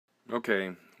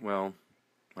Okay, well,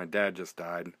 my dad just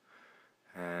died,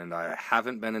 and I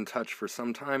haven't been in touch for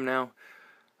some time now.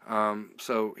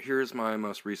 So here's my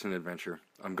most recent adventure.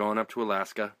 I'm going up to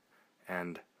Alaska,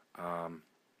 and,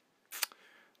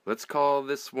 let's call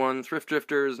this one Thrift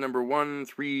Drifters number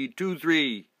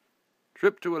 1323.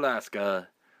 Trip to Alaska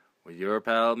with your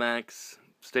pal Max.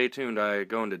 Stay tuned, I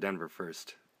go into Denver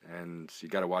first, and you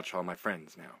gotta watch all my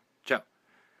friends now. Ciao.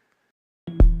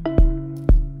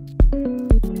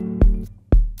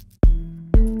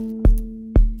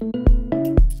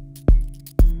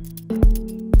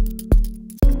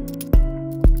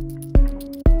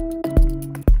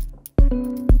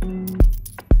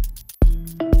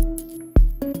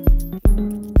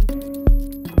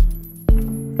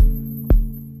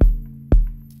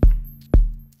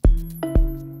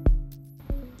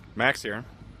 Max here.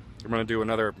 I'm going to do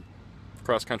another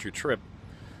cross-country trip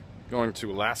going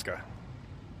to Alaska.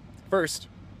 First,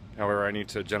 however, I need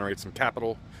to generate some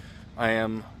capital. I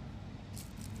am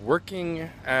working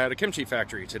at a kimchi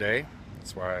factory today.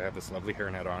 That's why I have this lovely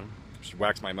hairnet on. I should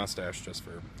wax my mustache just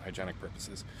for hygienic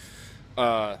purposes.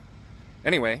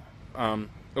 Anyway,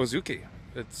 Ozuki.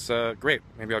 It's great.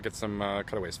 Maybe I'll get some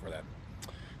cutaways for that.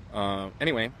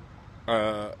 Anyway,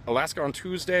 Alaska on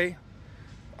Tuesday.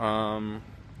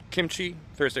 Kimchi,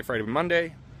 Thursday, Friday,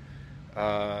 Monday.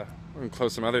 I'm going to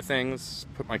close some other things,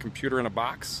 put my computer in a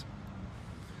box.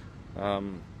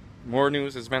 More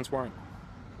news as events warrant.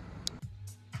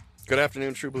 Good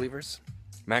afternoon, true believers.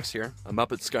 Max here. I'm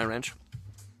up at Sky Ranch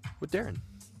with Darren.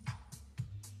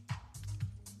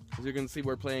 As you can see,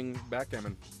 we're playing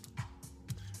backgammon.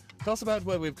 Tell us about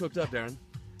what we've cooked up, Darren.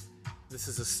 This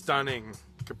is a stunning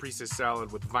caprese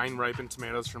salad with vine-ripened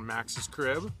tomatoes from Max's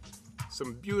crib,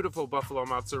 some beautiful buffalo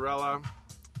mozzarella,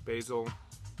 basil,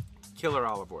 killer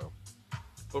olive oil.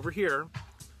 Over here,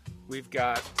 we've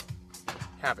got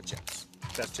Habit chips.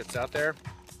 Best chips out there,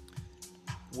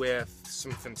 with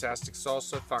some fantastic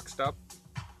salsa foxed up,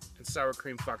 and sour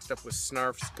cream foxed up with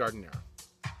Snarf's Gardeniera.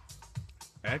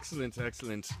 Excellent,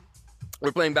 excellent.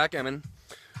 We're playing backgammon.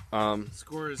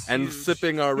 Score is and huge.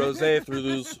 sipping our rosé through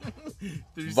those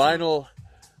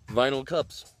vinyl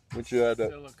cups, which you had.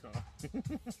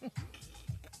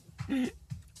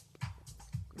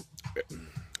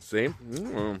 See?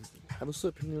 Have a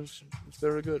sip. It's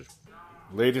very good.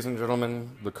 Ladies and gentlemen,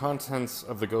 the contents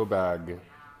of the go bag.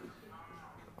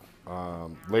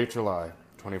 Late July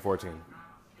 2014.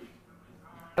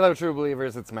 Hello, true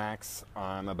believers. It's Max.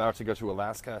 I'm about to go to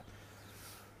Alaska.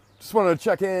 Just wanted to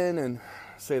check in and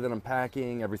say that I'm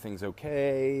packing, everything's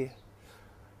okay,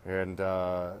 and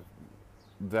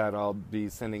that I'll be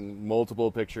sending multiple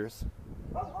pictures.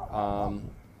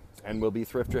 And we'll be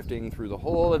thrift drifting through the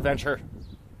whole adventure.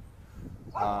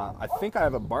 I think I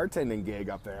have a bartending gig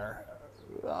up there.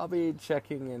 I'll be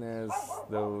checking in as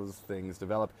those things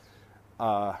develop.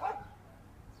 I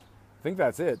think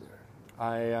that's it.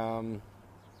 I am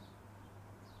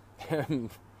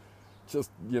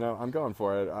just, I'm going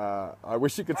for it. I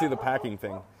wish you could see the packing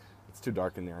thing. It's too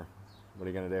dark in there. What are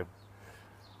you going to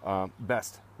do?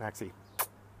 Best, Maxie.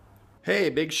 Hey,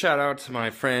 big shout out to my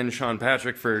friend Sean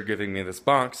Patrick for giving me this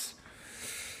box.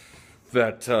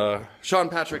 That Sean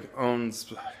Patrick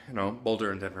owns,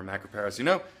 Boulder and Denver macro pairs.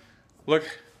 Look,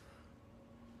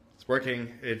 it's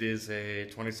working. It is a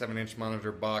 27-inch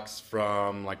monitor box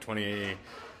from like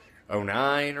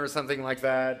 2009 or something like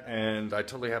that, and I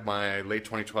totally have my late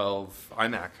 2012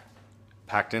 iMac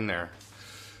packed in there.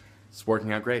 It's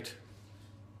working out great.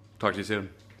 Talk to you soon.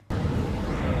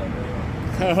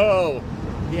 Oh,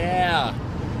 yeah.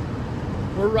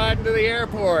 We're riding to the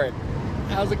airport.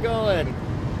 How's it going?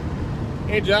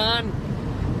 Hey, John.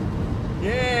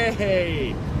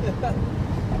 Yay.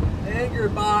 Anger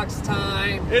box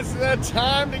time. It's the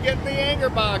time to get in the anger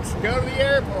box and go to the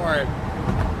airport.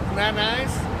 Isn't that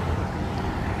nice?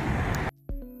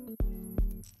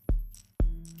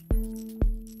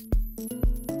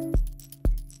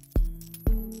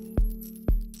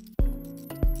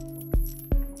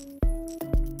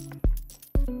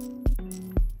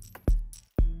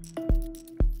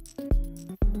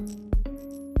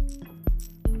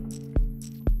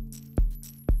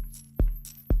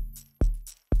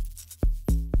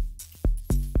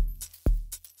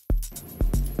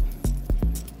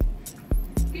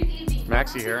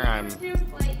 Maxie here. I'm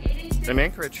in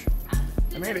Anchorage.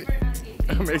 I made it.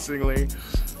 Amazingly,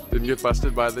 didn't get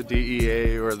busted by the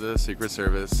DEA or the Secret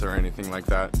Service or anything like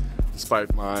that, despite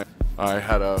I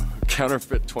had a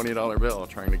counterfeit $20 bill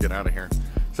trying to get out of here.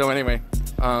 So anyway,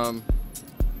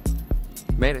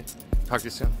 made it. Talk to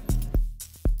you soon.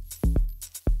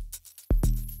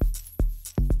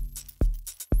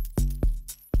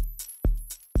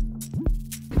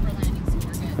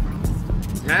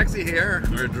 Maxie here.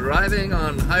 We're driving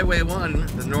on Highway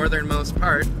 1, the northernmost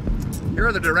part. Here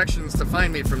are the directions to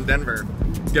find me from Denver.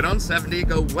 Get on 70,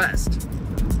 go west.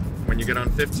 When you get on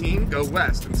 15, go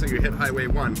west until you hit Highway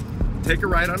 1. Take a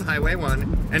ride on Highway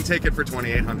 1 and take it for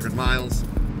 2,800 miles.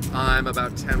 I'm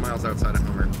about 10 miles outside of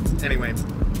Homer. Anyway,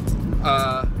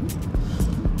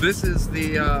 this is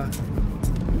the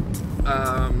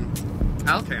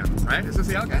Alcan, right? Is this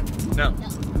the Alcan? No.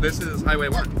 This is Highway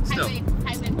 1 still.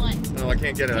 Highway 1. No, I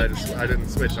can't get it. I didn't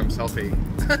switch. I'm selfie.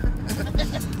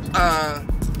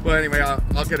 Well, anyway,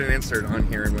 I'll get an insert on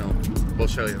here and we'll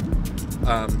show you.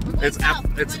 It's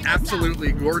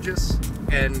absolutely gorgeous,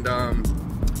 and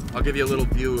I'll give you a little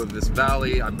view of this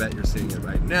valley. I bet you're seeing it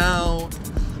right now.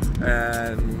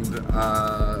 And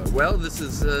well, this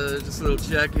is just a little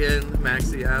check-in.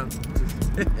 Maxie out.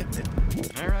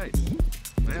 All right.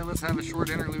 Well, let's have a short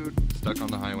interlude. Stuck on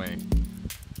the highway.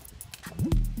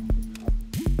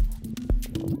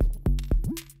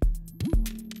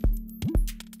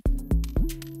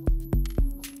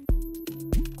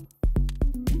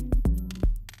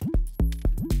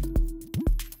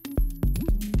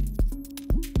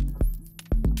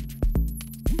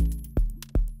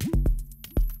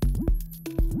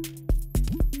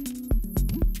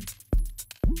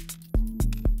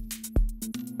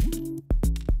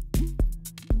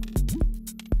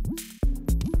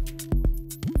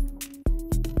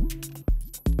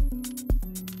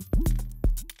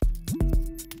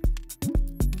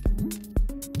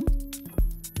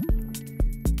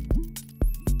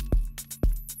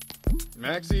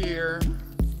 Maxie here.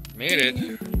 Made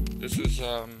it. This is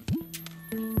where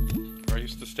I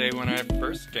used to stay when I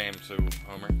first came to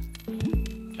Homer.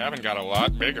 Cabin got a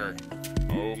lot bigger.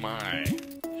 Oh my.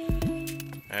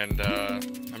 And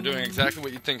I'm doing exactly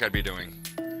what you'd think I'd be doing.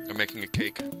 I'm making a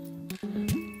cake.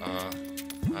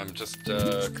 I'm just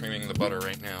creaming the butter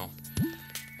right now.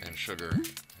 And sugar.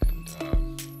 And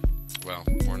well,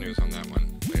 more news on that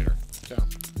one later. Ciao.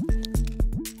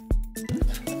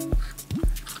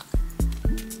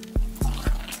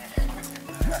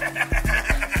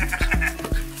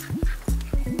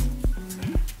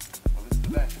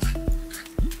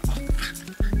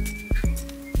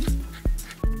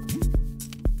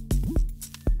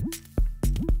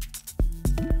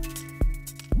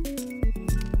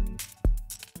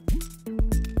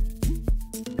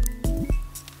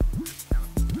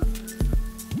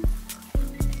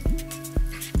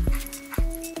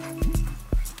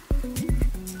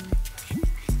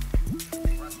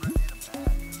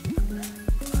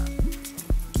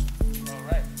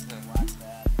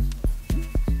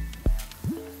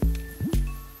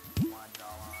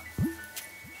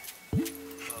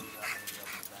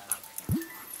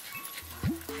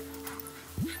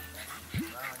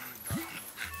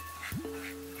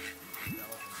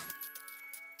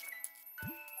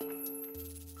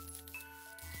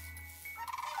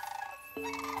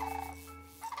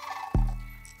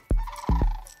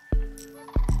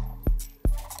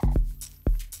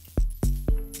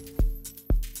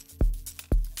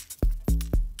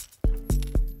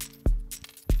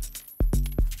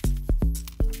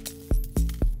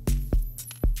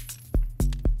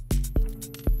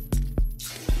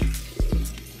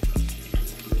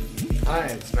 Hi,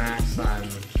 it's Max. I'm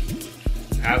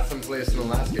at some place in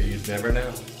Alaska. You'd never know.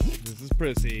 This is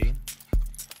Prissy.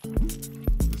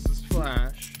 This is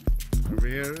Flash. Over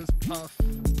here is Puff.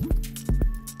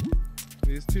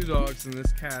 These two dogs and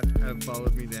this cat have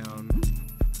followed me down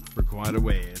for quite a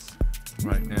ways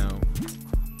right now.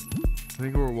 I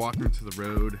think we're walking to the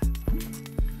road.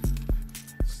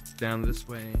 It's down this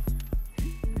way.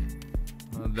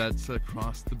 That's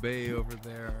across the bay over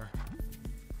there.